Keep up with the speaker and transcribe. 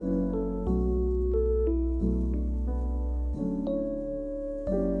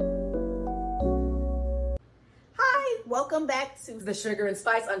Welcome back to the Sugar and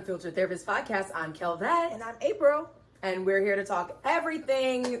Spice Unfiltered Therapist Podcast. I'm Kelvette. And I'm April. And we're here to talk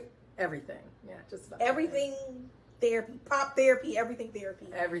everything. Yeah, just about everything. Therapy, pop therapy, everything therapy.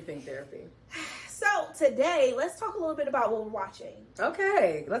 Everything therapy. So today, let's talk a little bit about what we're watching.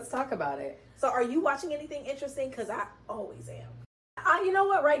 Okay, let's talk about it. So are you watching anything interesting? Because I always am. You know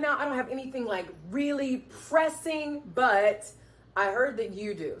what? Right now, I don't have anything like really pressing, but I heard that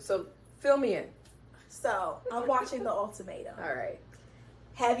you do. So fill me in. So I'm watching The Ultimatum. All right.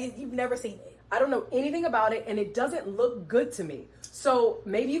 You've never seen it? I don't know anything about it, and it doesn't look good to me. So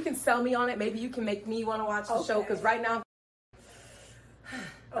maybe you can sell me on it. Maybe you can make me want to watch the show. Because right now,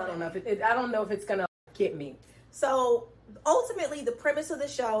 I don't know if it's gonna get me. So ultimately, the premise of the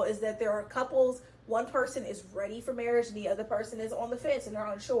show is that there are couples. One person is ready for marriage, and the other person is on the fence and they're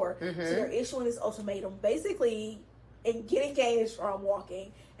unsure. Mm-hmm. So they're issuing this ultimatum, basically, and get engaged or I'm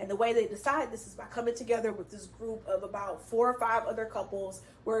walking. And the way they decide this is by coming together with this group of about 4 or 5 other couples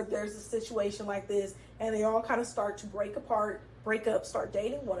where there's a situation like this, and they all kind of start to break up, start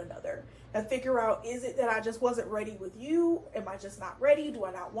dating one another, and figure out, is it that I just wasn't ready with you? Am I just not ready? Do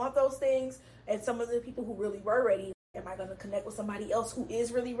I not want those things? And some of the people who really were ready, am I going to connect with somebody else who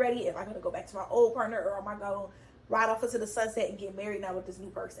is really ready? Am I going to go back to my old partner, or am I going to ride off into the sunset and get married now with this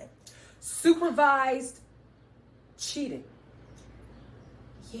new person? Supervised cheating.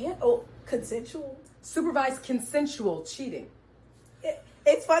 Yeah. Oh, consensual. Supervised consensual cheating.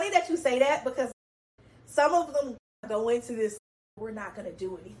 It's funny that you say that because some of them go into this, we're not going to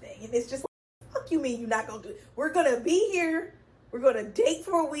do anything. And it's just, fuck you mean you're not going to do it? We're going to be here. We're going to date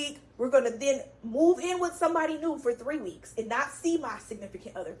for a week. We're going to then move in with somebody new for 3 weeks and not see my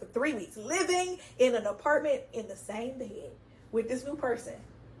significant other for 3 weeks. Living in an apartment in the same bed with this new person,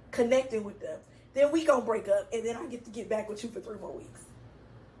 connecting with them. Then we going to break up and then I get to get back with you for 3 more weeks.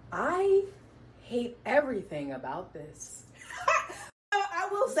 I hate everything about this. I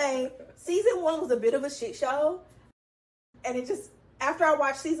will say, season 1 was a bit of a shit show. And it just, after I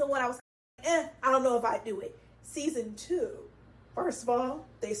watched season 1, I was I don't know if I'd do it. Season 2, first of all,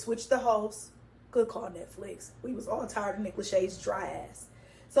 they switched the host. Good call, Netflix. We was all tired of Nick Lachey's dry ass.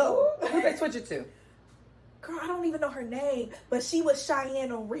 So, who they switch it to? Girl, I don't even know her name, but she was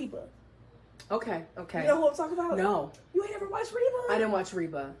Cheyenne on Reba. Okay. You know who I'm talking about? No. You ain't ever watched Reba? I didn't watch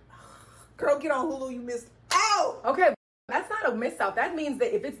Reba. Girl, get on Hulu, you missed out. Okay, that's not a miss out. That means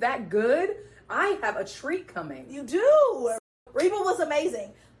that if it's that good, I have a treat coming. You do. Reba was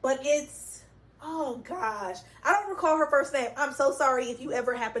amazing, but oh gosh. I don't recall her first name. I'm so sorry if you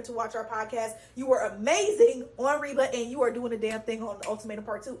ever happen to watch our podcast. You were amazing on Reba, and you are doing a damn thing on Ultimatum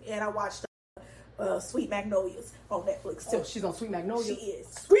Part 2, and I watched Sweet Magnolias on Netflix too. Oh, she's on Sweet Magnolias? She is.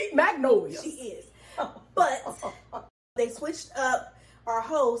 Sweet Magnolias. She is. But they switched up our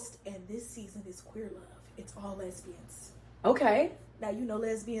host, and this season is queer love. It's all lesbians. Okay. Now, you know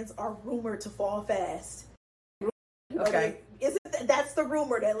lesbians are rumored to fall fast. Okay. That's the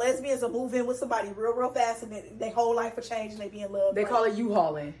rumor, that lesbians will move in with somebody real fast, and their whole life will change, and they be in love. They call it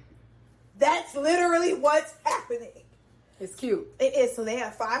U-hauling. That's literally what's happening. It's cute. It is. So they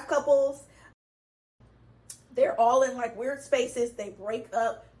have 5 couples. They're all in like weird spaces. They break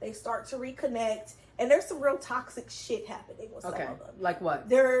up. They start to reconnect. And there's some real toxic shit happening with some of them. Like what?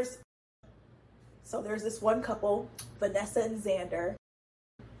 There's this one couple, Vanessa and Xander.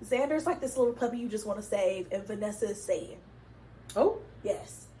 Xander's like this little puppy you just want to save, and Vanessa is Satan. Oh?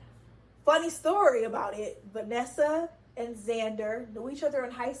 Yes. Funny story about it. Vanessa and Xander knew each other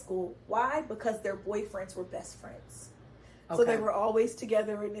in high school. Why? Because their boyfriends were best friends. Okay. So they were always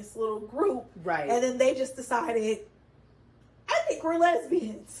together in this little group. Right. And then they just decided, I think we're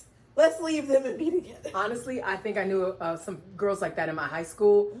lesbians. Let's leave them and be together. Honestly, I think I knew some girls like that in my high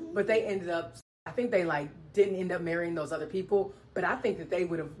school, but they ended up, I think they didn't end up marrying those other people, but I think that they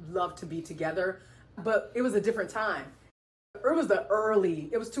would have loved to be together, but it was a different time.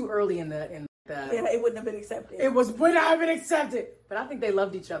 It was too early in the yeah, it wouldn't have been accepted. It would not have been accepted. But I think they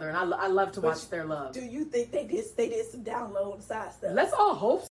loved each other, and I love to watch their love. Do you think they did some download and side stuff? Let's all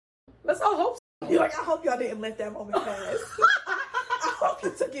hope so. You're like, I hope y'all didn't let that moment pass. I hope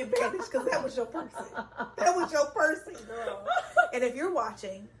you took advantage, because that was your person. That was your person, girl. And if you're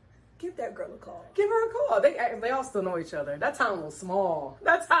watching, give that girl a call. Give her a call. They all still know each other. That town was small.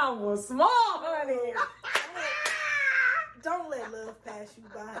 Honey. Don't let love pass you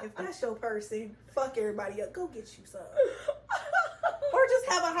by. If that's your person, fuck everybody up. Go get you some. Or just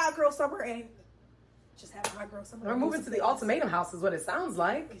have a hot girl summer and just have a hot girl summer. We're moving to the ultimatum house is what it sounds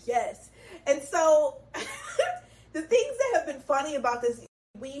like. Yes. And so the things that have been funny about this,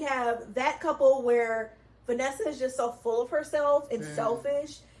 we have that couple where Vanessa is just so full of herself and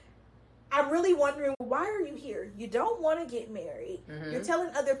selfish. I'm really wondering, why are you here? You don't want to get married. Mm-hmm. You're telling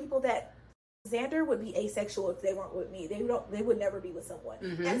other people that Xander would be asexual if they weren't with me. They would never be with someone.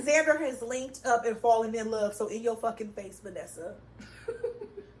 Mm-hmm. And Xander has linked up and fallen in love. So in your fucking face, Vanessa.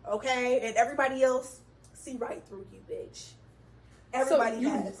 Okay? And everybody else see right through you, bitch. Everybody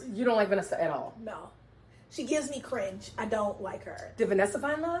has. You don't like Vanessa at all? No. She gives me cringe. I don't like her. Did Vanessa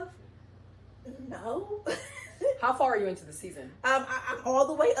find love? No. How far are you into the season? I'm all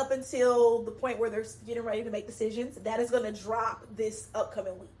the way up until the point where they're getting ready to make decisions. That is going to drop this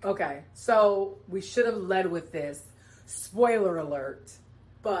upcoming week. Okay, so we should have led with this. Spoiler alert,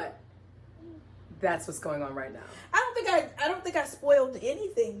 but that's what's going on right now. I don't think I spoiled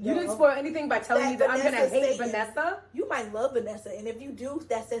anything. You didn't spoil anything by telling me that I'm going to hate Vanessa? You might love Vanessa, and if you do,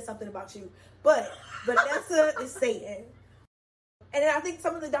 that says something about you. But Vanessa is Satan. And I think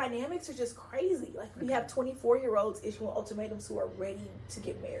some of the dynamics are just crazy. Like, we have 24-year-olds issuing ultimatums who are ready to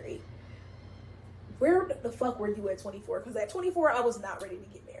get married. Where the fuck were you at 24? Because at 24, I was not ready to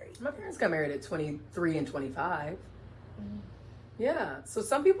get married. My parents got married at 23 and 25. Mm-hmm. Yeah. So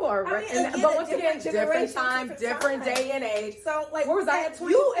some people are ready. But once again, different time, different day and age. So, like, where was I at 24?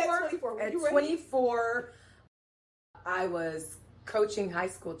 You at 24. At 24, I was coaching high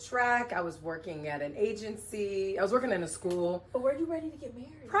school track. I was working at an agency. I was working in a school. But were you ready to get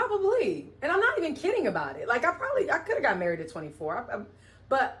married? Probably. And I'm not even kidding about it. Like, I could have got married at 24.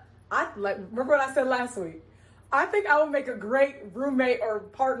 But remember what I said last week? I think I would make a great roommate or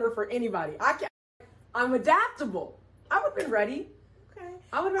partner for anybody. I'm adaptable. I would have been ready. Okay.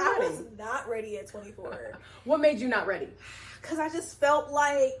 I would have been ready. I was not ready at 24. What made you not ready? Because I just felt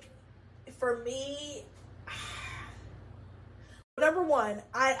like, for me, number one,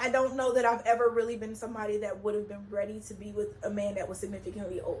 I don't know that I've ever really been somebody that would have been ready to be with a man that was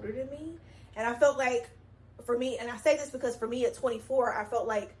significantly older than me. And I felt like, for me, and I say this because for me at 24, I felt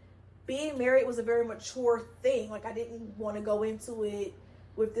like being married was a very mature thing. Like, I didn't want to go into it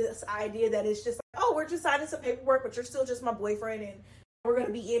with this idea that it's just like, oh, we're just signing some paperwork, but you're still just my boyfriend and we're going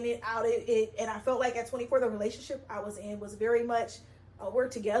to be in it, out of it. And I felt like at 24, the relationship I was in was very much, we're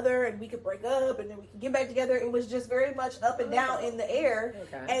together and we could break up and then we can get back together. It was just very much up and down in the air.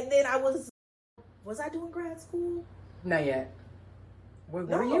 Okay. And then was I doing grad school? Not yet. Were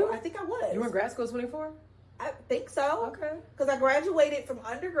you? I think I was. You were in grad school at 24? I think so. Okay. Because I graduated from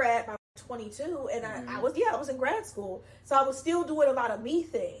undergrad by 22 and I was in grad school. So I was still doing a lot of me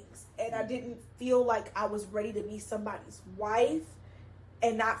things. And I didn't feel like I was ready to be somebody's wife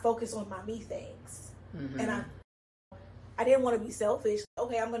and not focus on my me things. Mm-hmm. And I didn't want to be selfish.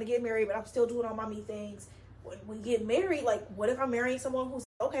 Okay, I'm going to get married, but I'm still doing all my me things. When we get married, like, what if I'm marrying someone who's,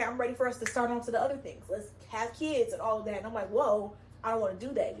 okay, I'm ready for us to start on to the other things. Let's have kids and all of that. And I'm like, whoa, I don't want to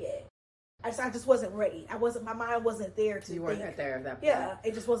do that yet. I just wasn't ready. My mind wasn't there to You weren't there at that point. Yeah,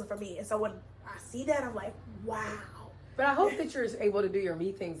 it just wasn't for me. And so when I see that, I'm like, wow. But I hope that you're able to do your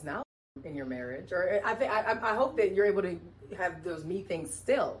me things now in your marriage. Or I hope that you're able to have those me things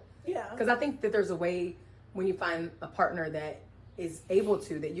still. Yeah. Because I think that there's a way when you find a partner that is able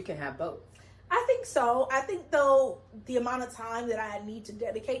to, that you can have both. I think so. I think, though, the amount of time that I need to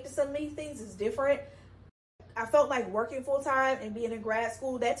dedicate to some of these things is different. I felt like working full time and being in grad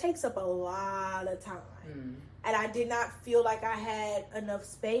school, that takes up a lot of time. Mm. And I did not feel like I had enough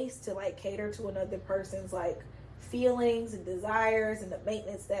space to, like, cater to another person's, like, feelings and desires and the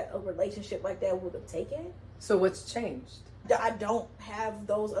maintenance that a relationship like that would have taken. So what's changed? I don't have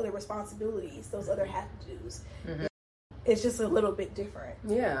those other responsibilities, those other have-tos. Mm-hmm. It's just a little bit different.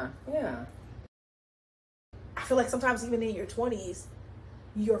 Yeah, yeah. I feel like sometimes even in your 20s,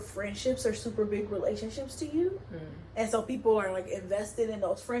 your friendships are super big relationships to you. Mm. And so people are, like, invested in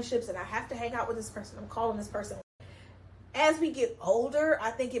those friendships, and I have to hang out with this person. I'm calling this person. As we get older, I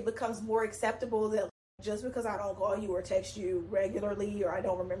think it becomes more acceptable that just because I don't call you or text you regularly or I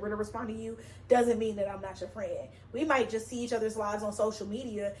don't remember to respond to you doesn't mean that I'm not your friend. We might just see each other's lives on social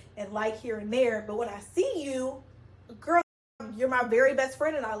media and like here and there, but when I see you, girl, you're my very best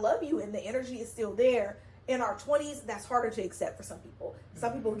friend and I love you and the energy is still there. In our 20s, that's harder to accept for some people.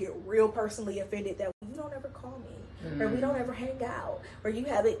 Some people get real personally offended that you don't ever call me or we don't ever hang out or you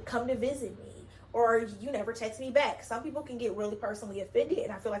haven't come to visit me or you never text me back. Some people can get really personally offended,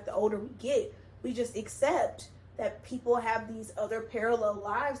 and I feel like the older we get, we just accept that people have these other parallel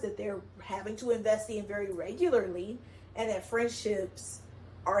lives that they're having to invest in very regularly, and that friendships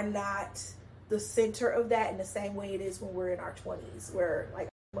are not the center of that in the same way it is when we're in our 20s, where, like,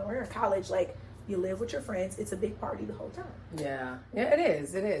 when we're in college, like, you live with your friends, it's a big party the whole time. Yeah, it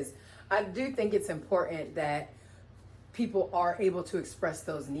is. I do think it's important that people are able to express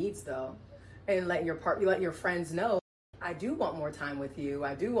those needs, though, and let your friends know, I do want more time with you.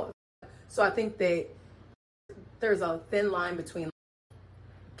 I do want. So I think that there's a thin line between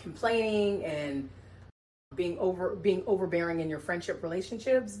complaining and being overbearing in your friendship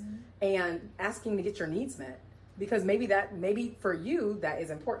relationships and asking to get your needs met, because maybe for you that is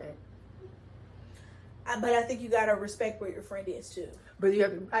important. But I think you gotta respect where your friend is too. But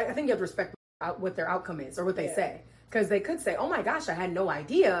I think you have to respect what their outcome is or what they say, because they could say, "Oh my gosh, I had no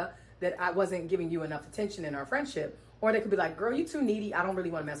idea that I wasn't giving you enough attention in our friendship," or they could be like, "Girl, you too needy. I don't really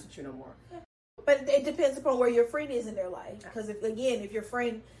want to mess with you no more." But it depends upon where your friend is in their life. Because if your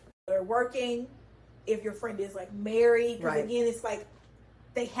friend are working, if your friend is like married, because again, it's like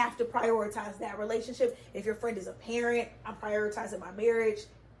they have to prioritize that relationship. If your friend is a parent, I'm prioritizing my marriage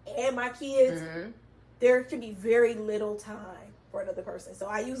and my kids. There can be very little time for another person. So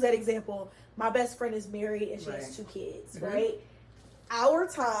I use that example. My best friend is married and she has 2 kids, right? Our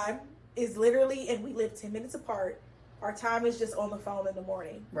time is literally, and we live 10 minutes apart. Our time is just on the phone in the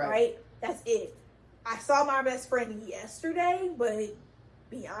morning, right? That's it. I saw my best friend yesterday, but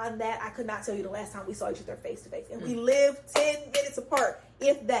beyond that, I could not tell you the last time we saw each other face to face. And we live 10 minutes apart.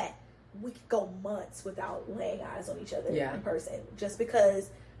 If that, we could go months without laying eyes on each other in person. Just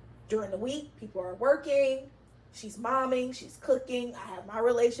because during the week, people are working, she's momming, she's cooking, I have my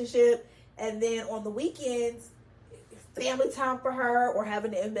relationship. And then on the weekends, family time for her, or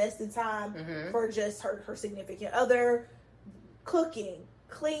having to invest in time for just her significant other, cooking,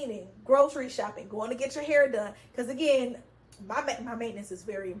 cleaning, grocery shopping, going to get your hair done. Because again, my maintenance is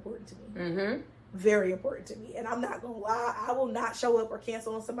very important to me. Very important to me. And I'm not going to lie, I will not show up or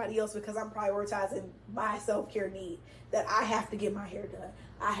cancel on somebody else because I'm prioritizing my self-care need. That I have to get my hair done.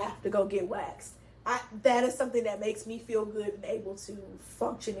 I have to go get waxed. That is something that makes me feel good and able to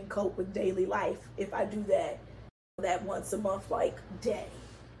function and cope with daily life if I do that once a month, like, day.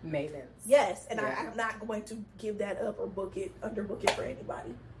 Maintenance. Yes, and I'm not going to give that up or underbook it for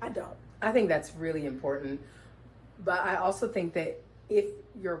anybody. I don't. I think that's really important. But I also think that if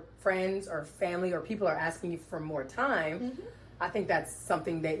your friends or family or people are asking you for more time, I think that's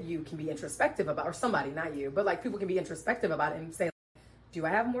something that you can be introspective about, or somebody, not you, but like people can be introspective about it and say, do I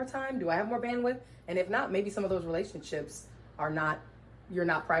have more time? Do I have more bandwidth? And if not, maybe some of those relationships you're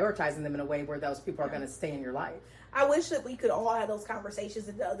not prioritizing them in a way where those people are going to stay in your life. I wish that we could all have those conversations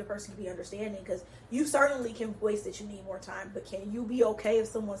and the other person can be understanding, because you certainly can voice that you need more time, but can you be okay if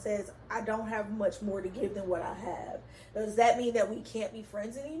someone says, I don't have much more to give than what I have? Does that mean that we can't be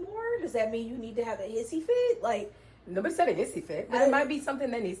friends anymore? Does that mean you need to have a hissy fit? Like, nobody said a hissy fit, but it might be something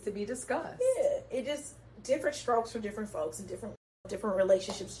that needs to be discussed. Yeah, it just, different strokes for different folks, and different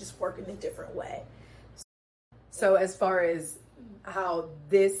relationships just work in a different way. So as far as how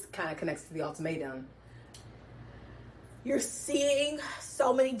this kind of connects to the ultimatum, you're seeing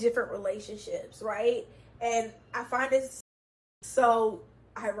so many different relationships, right? And I find it so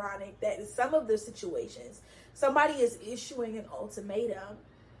ironic that in some of the situations, somebody is issuing an ultimatum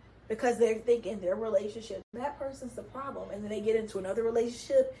because they're thinking their relationship, that person's the problem. And then they get into another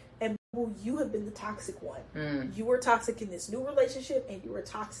relationship and, well, you have been the toxic one. You were toxic in this new relationship and you were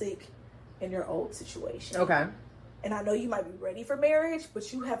toxic in your old situation. Okay. And I know you might be ready for marriage,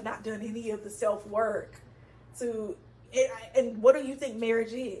 but you have not done any of the self-work to... And what do you think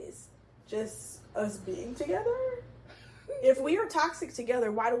marriage is? Just us being together? If we are toxic together,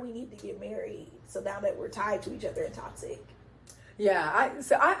 why do we need to get married? So now that we're tied to each other and toxic. Yeah,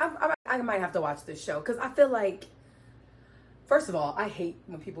 I might have to watch this show, because I feel like, first of all, I hate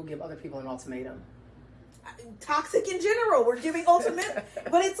when people give other people an ultimatum. Toxic in general. We're giving ultimatum.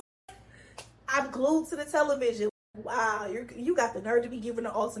 But it's like, I'm glued to the television. Wow, you got the nerve to be giving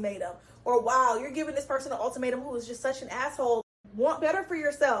an ultimatum. Or wow, you're giving this person an ultimatum who is just such an asshole. Want better for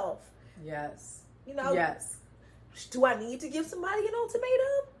yourself. Yes. You know? Yes. Do I need to give somebody an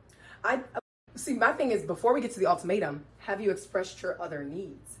ultimatum? See, my thing is, before we get to the ultimatum, have you expressed your other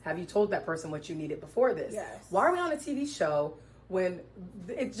needs? Have you told that person what you needed before this? Yes. Why are we on a TV show when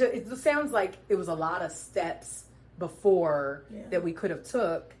it just sounds like it was a lot of steps before that we could have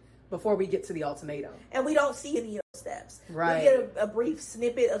took before we get to the ultimatum? And we don't see any of those steps. Right. We get a brief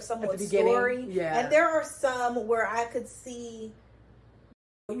snippet of someone's story. Yeah. And there are some where I could see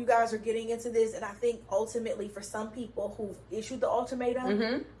you guys are getting into this, and I think ultimately for some people who've issued the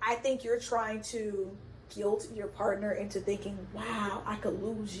ultimatum, I think you're trying to guilt your partner into thinking, wow, I could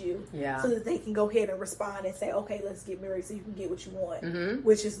lose you. Yeah. So that they can go ahead and respond and say, okay, let's get married so you can get what you want,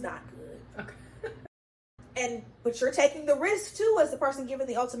 which is not good. Okay. But you're taking the risk too as the person giving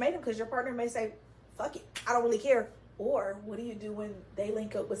the ultimatum, because your partner may say, fuck it, I don't really care. Or what do you do when they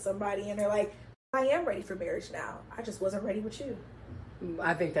link up with somebody and they're like, I am ready for marriage now, I just wasn't ready with you?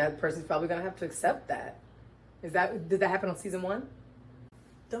 I think that person's probably going to have to accept that. Did that happen on season 1?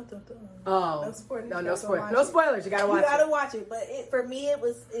 Oh, no spoilers. No spoilers. You gotta watch it. You gotta watch it. But for me,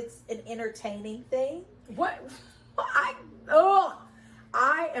 it's an entertaining thing. What?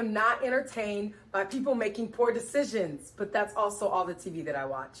 I am not entertained by people making poor decisions, but that's also all the TV that I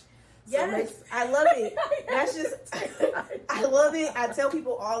watch. So Yes, I love it. That's just, I love it. I tell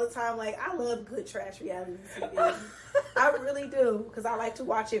people all the time, like, I love good trash reality TV. I really do, because I like to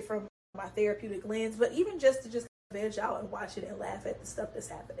watch it from my therapeutic lens, but even just to veg out and watch it and laugh at the stuff that's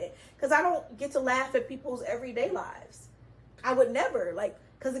happening. Because I don't get to laugh at people's everyday lives. I would never,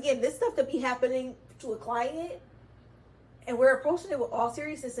 because again, this stuff could be happening to a client, and we're approaching it with all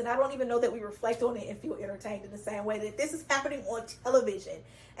seriousness, and I don't even know that we reflect on it and feel entertained in the same way that this is happening on television.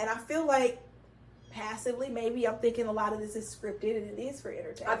 And I feel like passively, maybe I'm thinking a lot of this is scripted, and it is for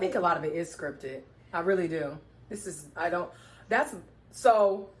entertainment. I think a lot of it is scripted. I really do.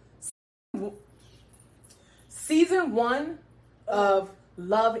 Season 1 of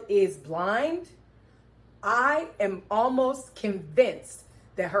Love is Blind, I am almost convinced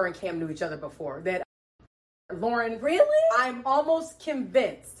that her and Cam knew each other before. That Lauren, really? I'm almost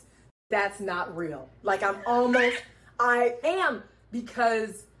convinced that's not real. I am,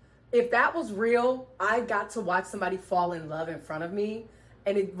 because if that was real, I got to watch somebody fall in love in front of me,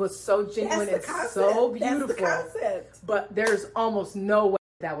 and it was so genuine and so beautiful. That's the concept. But there's almost no way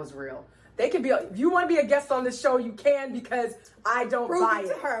that was real. They can be. If you want to be a guest on this show, you can, because I don't buy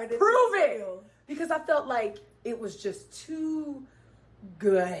it. Prove it. Because I felt like it was just too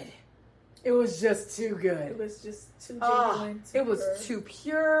good. It was just too good. It was just too genuine. It was too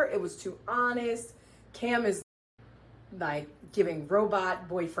pure. It was too honest. Cam is like giving robot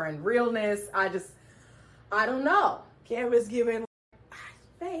boyfriend realness. I don't know. Cam is giving,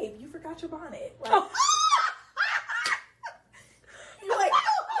 babe, you forgot your bonnet. Like, you're like,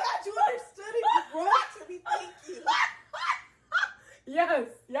 oh God, you understood it. You brought it to me. Thank you.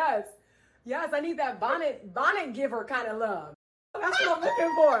 Yes. I need that bonnet giver kind of love. That's what I'm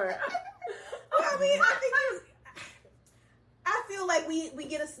looking for. I mean, I feel like we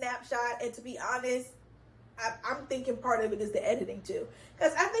get a snapshot, and to be honest, I'm thinking part of it is the editing too.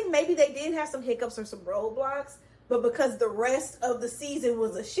 Because I think maybe they did have some hiccups or some roadblocks, but because the rest of the season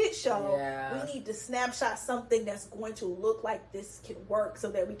was a shit show, we need to snapshot something that's going to look like this can work so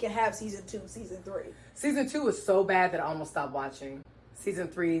that we can have season 2, season 3. Season 2 was so bad that I almost stopped watching. Season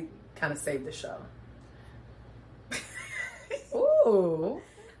 3 kind of saved the show. Ooh.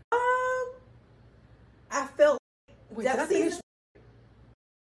 I felt Wait, did I finish?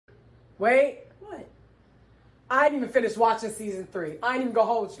 Wait. What? I didn't even finish watching season 3. I ain't even gonna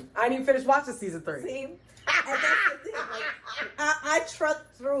hold you. I didn't even finish watching season 3. See? And that's the thing. I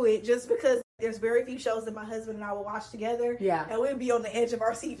trucked through it just because there's very few shows that my husband and I will watch together. Yeah. And we'd be on the edge of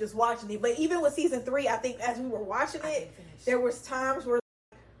our seat just watching it. But even with season 3, I think as we were watching it, there was times where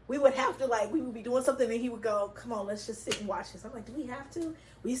we would have to, we would be doing something and he would go, come on, let's just sit and watch this. I'm like, do we have to?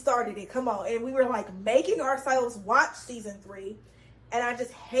 We started it, come on. And we were making ourselves watch season 3. And I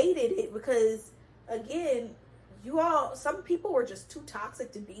just hated it because, again, some people were just too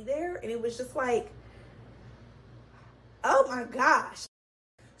toxic to be there. And it was just oh my gosh.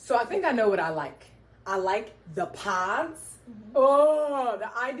 So I think I know what I like. I like the pods. Mm-hmm. Oh,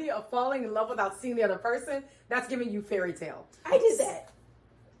 the idea of falling in love without seeing the other person, that's giving you fairy tale. I did that.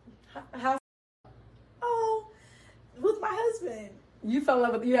 How? Oh, with my husband. You fell in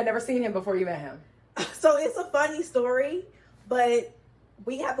love with, you had never seen him before you met him. So it's a funny story, but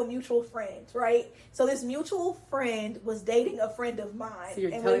we have a mutual friend, right? So this mutual friend was dating a friend of mine. So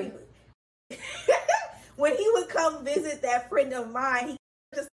you're telling me? When he would come visit that friend of mine, he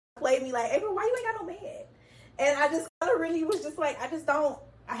just played me like, hey, bro, why you ain't got no man? And I just kind of really was just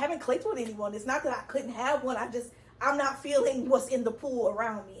I haven't clicked with anyone. It's not that I couldn't have one. I'm not feeling what's in the pool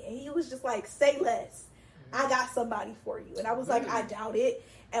around me. And he was just like, say less. I got somebody for you. And I was like, I doubt it.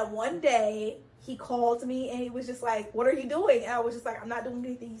 And one day he called me and he was just like, what are you doing? And I was just like, I'm not doing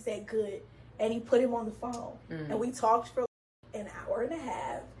anything. He said, good. And he put him on the phone. And we talked for an hour and a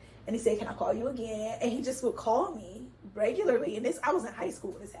half. And he said, can I call you again? And he just would call me regularly. And I was in high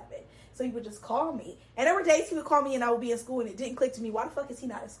school when this happened. So he would just call me. And there were days he would call me and I would be in school and it didn't click to me. Why the fuck is he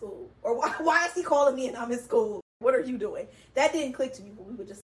not in school? Or why is he calling me and I'm in school? What are you doing? That didn't click to me, but we would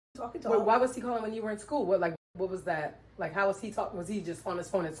just talk and talk. Wait, why was he calling when you were in school? What was that? How was he talking? Was he just on his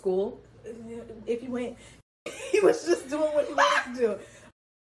phone at school? If you went, he was just doing what he wanted to do.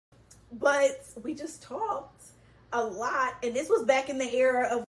 But we just talked a lot. And this was back in the era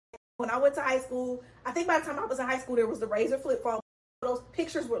of when I went to high school. I think by the time I was in high school, there was the Razor flip phone. Those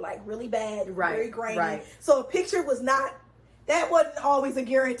pictures were really bad, very grainy. Right. So a picture was not, that wasn't always a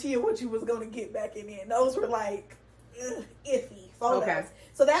guarantee of what you was going to get back in. Those were iffy photos. Okay.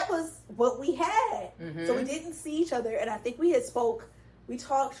 So that was what we had. Mm-hmm. So we didn't see each other, and I think we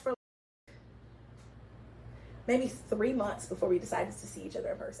talked for maybe 3 months before we decided to see each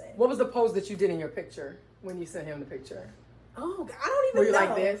other in person. What was the pose that you did in your picture when you sent him the picture? Oh, I don't even know. Were you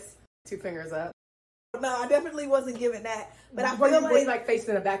like this? 2 fingers up? No, I definitely wasn't giving that. But I were feel you like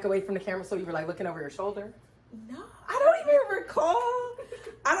facing the back away from the camera so you were like looking over your shoulder? No, I don't even recall.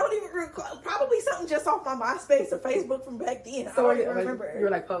 Probably something just off my MySpace or Facebook from back then. So I don't even remember. You were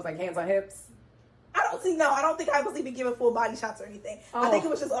like posed like hands on hips? I don't think I was even giving full body shots or anything. Oh. I think it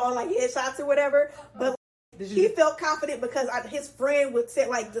was just all like head shots or whatever. But he felt confident because his friend would say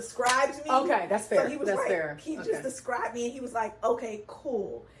like describes me. Okay, that's fair. So he was that's like, fair. He just described me and he was like, okay,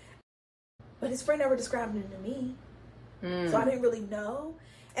 cool. But his friend never described it to me. So I didn't really know.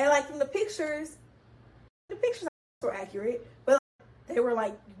 And like from the pictures were accurate, but they were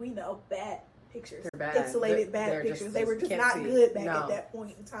like, we know, bad pictures. They're bad. Pixelated They're pictures. They were just not good back at that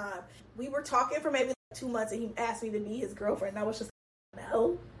point in time. We were talking for maybe 2 months and he asked me to be his girlfriend. And I was just like,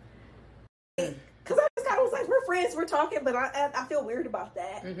 no. Because I just kind of was like, we're friends, we're talking, but I feel weird about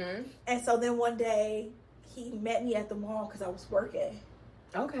that. Mm-hmm. And so then one day he met me at the mall because I was working.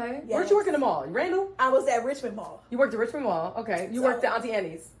 Okay. Yes. Where'd you work in the mall? Randall? I was at Richmond Mall. You worked at Richmond Mall. Okay. You worked at Auntie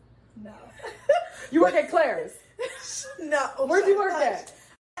Annie's? No. You worked at Claire's? No. Where'd you work at?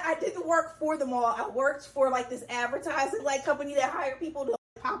 I didn't work for the mall. I worked for like this advertising like company that hired people to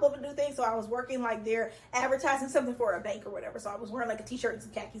pop up and do things. So I was working like they're advertising something for a bank or whatever. So I was wearing like a t-shirt and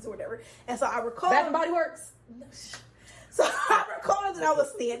some khakis or whatever. And so I recall Bath and Body Works. So I recall that I was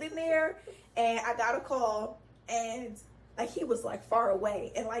standing there and I got a call and like he was like far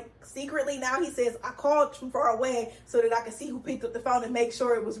away and like secretly now he says I called from far away so that I could see who picked up the phone and make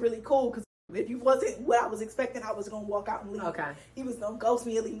sure it was really cool because if you wasn't what I was expecting, I was going to walk out and leave. Okay. He was going to ghost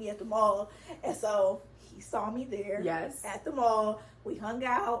me and leave me at the mall. And so he saw me there. Yes. At the mall. We hung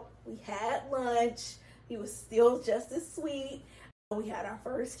out. We had lunch. He was still just as sweet. We had our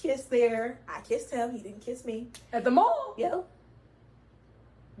first kiss there. I kissed him. He didn't kiss me. At the mall? Yep.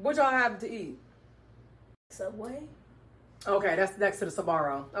 What y'all have to eat? Subway. Okay, that's next to the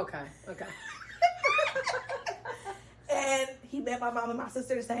Sbarro. Okay. And he met my mom and my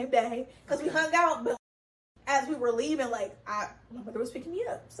sister the same day because we hung out. But as we were leaving, like my mother was picking me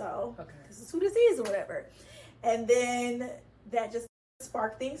up, so this is who this is or whatever. And then that just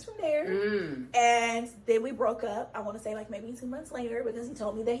sparked things from there. And then we broke up. I want to say like maybe 2 months later because he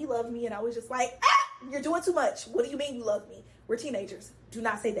told me that he loved me, and I was just like, you're doing too much. What do you mean you love me? We're teenagers. Do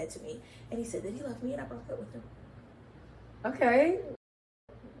not say that to me. And he said that he loved me, and I broke up with him. Okay.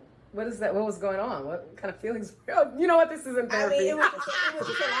 What is that? What was going on? What kind of feelings? You know what? This isn't therapy. I mean, it was just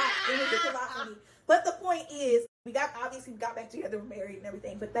a lot. It was just a lot for me. But the point is, we got back together, we're married and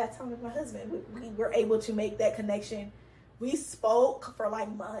everything. But that's how with my husband, we were able to make that connection. We spoke for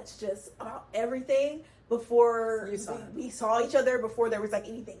like months just about everything before we saw each other, before there was like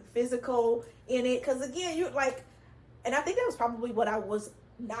anything physical in it. Because again, you're like, and I think that was probably what I was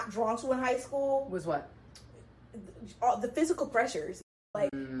not drawn to in high school. Was what? The physical pressures. Like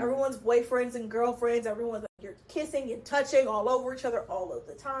everyone's boyfriends and girlfriends, everyone's like, you're kissing and touching all over each other all of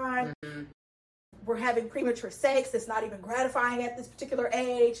the time. We're having premature sex that's not even gratifying at this particular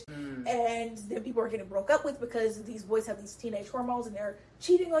age. And then people are getting broke up with because these boys have these teenage hormones and they're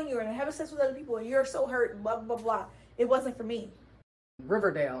cheating on you and having sex with other people and you're so hurt and blah, blah, blah, blah. It wasn't for me.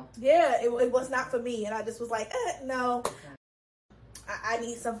 Riverdale. Yeah, it was not for me. And I just was like, no, I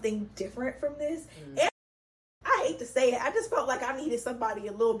need something different from this. And I hate to say it, I just felt like I needed somebody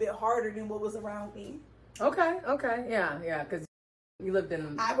a little bit harder than what was around me. Okay. Yeah, because you lived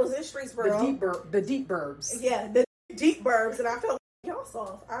in... I was in Streetsboro. The deep burbs. Yeah, the deep burbs, and I felt like y'all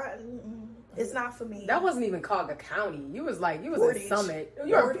soft. It's not for me. That wasn't even Cauga County. You was Portage. in Summit.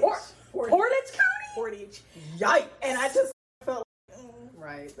 You were Portage County? Portage. Yikes. And I just felt like,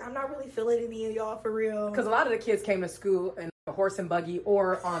 right. I'm not really feeling any of y'all for real. Because a lot of the kids came to school in a horse and buggy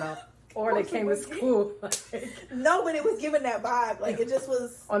or they came to school. No, but it was giving that vibe. Like, it just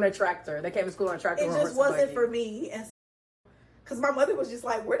was... on a tractor. They came to school on a tractor. It just wasn't for me. And because my mother was just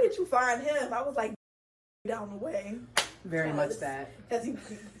like, where did you find him? I was like, down the way. Very much that. Because he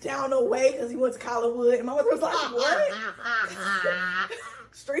down the way because he went to Collinwood. And my mother was like, what?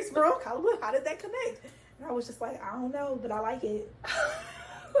 Streetsboro, Collinwood, how did that connect? And I was just like, I don't know, but I like it.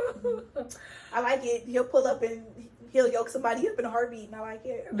 I like it. He'll pull up and he'll yoke somebody up in a heartbeat, and I like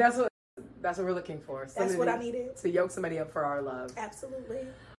it. That's what we're looking for. That's what I needed. To yoke somebody up for our love. Absolutely.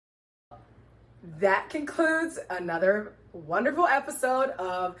 That concludes another wonderful episode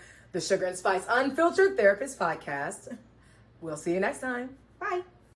of the Sugar and Spice Unfiltered Therapist Podcast. We'll see you next time. Bye.